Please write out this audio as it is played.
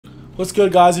What's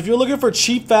good, guys? If you're looking for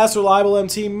cheap, fast, reliable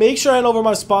MT, make sure to head over to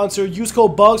my sponsor. Use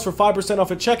code BUGS for 5% off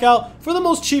at checkout for the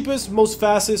most cheapest, most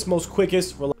fastest, most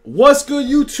quickest. What's good,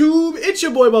 YouTube? It's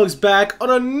your boy Bugs back on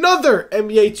another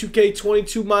NBA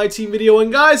 2K22 My Team video.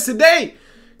 And guys, today,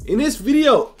 in this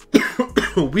video,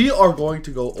 we are going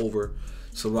to go over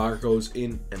some locker codes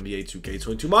in NBA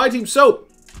 2K22 My Team. So,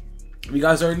 if you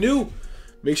guys are new,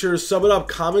 make sure to sub it up,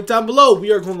 comment down below.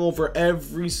 We are going over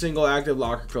every single active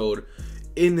locker code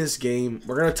in this game.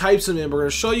 We're going to type some in. We're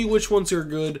going to show you which ones are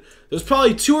good. There's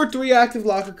probably 2 or 3 active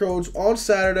locker codes on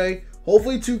Saturday.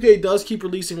 Hopefully 2K does keep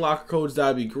releasing locker codes. That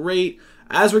would be great.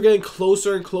 As we're getting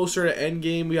closer and closer to end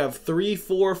game, we have 3,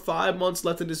 4, 5 months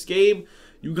left in this game.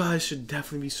 You guys should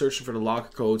definitely be searching for the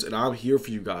locker codes, and I'm here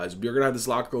for you guys. We're going to have this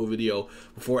locker code video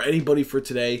before anybody for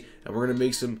today, and we're going to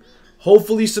make some,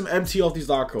 hopefully some MT off these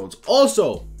locker codes.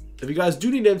 Also, if you guys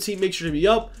do need MT, make sure to be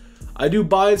up. I do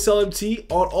buy and sell MT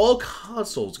on all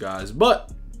consoles, guys.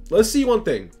 But let's see one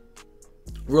thing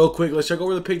real quick. Let's check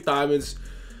over the pink diamonds.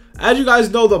 As you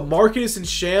guys know, the market is in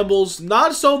shambles.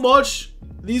 Not so much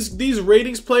these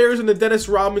ratings players and the Dennis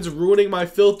Rodmans ruining my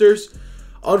filters.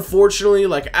 Unfortunately,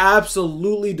 like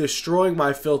absolutely destroying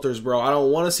my filters, bro. I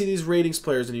don't want to see these ratings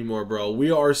players anymore, bro.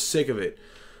 We are sick of it.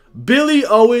 Billy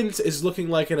Owens is looking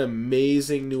like an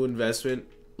amazing new investment.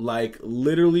 Like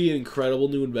literally an incredible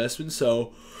new investment.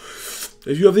 So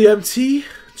if you have the MT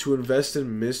to invest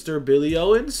in Mr. Billy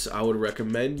Owens, I would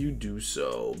recommend you do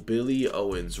so. Billy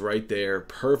Owens right there.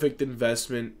 Perfect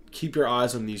investment. Keep your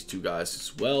eyes on these two guys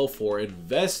as well for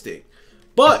investing.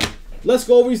 But let's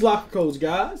go over these locker codes,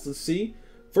 guys. Let's see.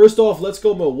 First off, let's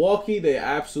go Milwaukee. They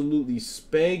absolutely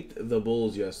spanked the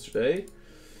Bulls yesterday.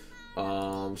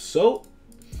 So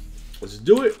let's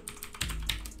do it.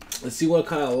 Let's see what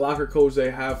kind of locker codes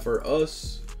they have for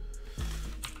us.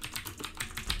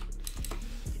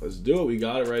 Let's do it. We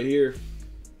got it right here.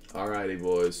 Alrighty,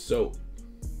 boys. So,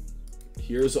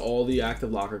 here's all the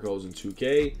active locker codes in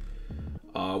 2K.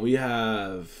 We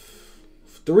have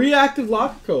 3 active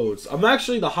locker codes.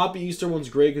 The Hoppy Easter one's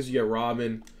great because you get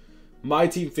Robin. My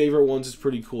team favorite ones is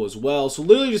pretty cool as well. So,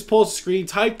 literally just pause the screen,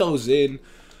 type those in.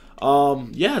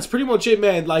 Yeah, that's pretty much it,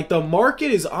 man. Like, the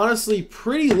market is honestly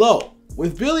pretty low.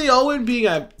 With Billy Owen being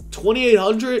at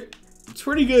 2,800, it's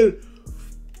pretty good.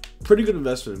 Pretty good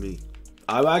investment to me.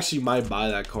 I actually might buy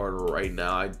that card right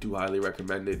now. I do highly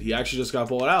recommend it. He actually just got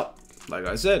bought out, like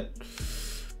I said.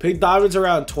 Pink diamonds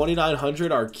around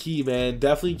 2,900 are key, man.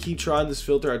 Definitely keep trying this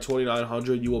filter at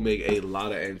 2,900. You will make a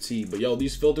lot of MT. But yo,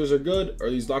 these filters are good, or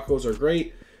these lock codes are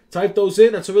great. Type those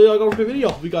in. That's really all I got for the video.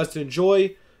 Hope you guys did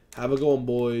enjoy. Have a good one,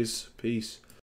 boys. Peace.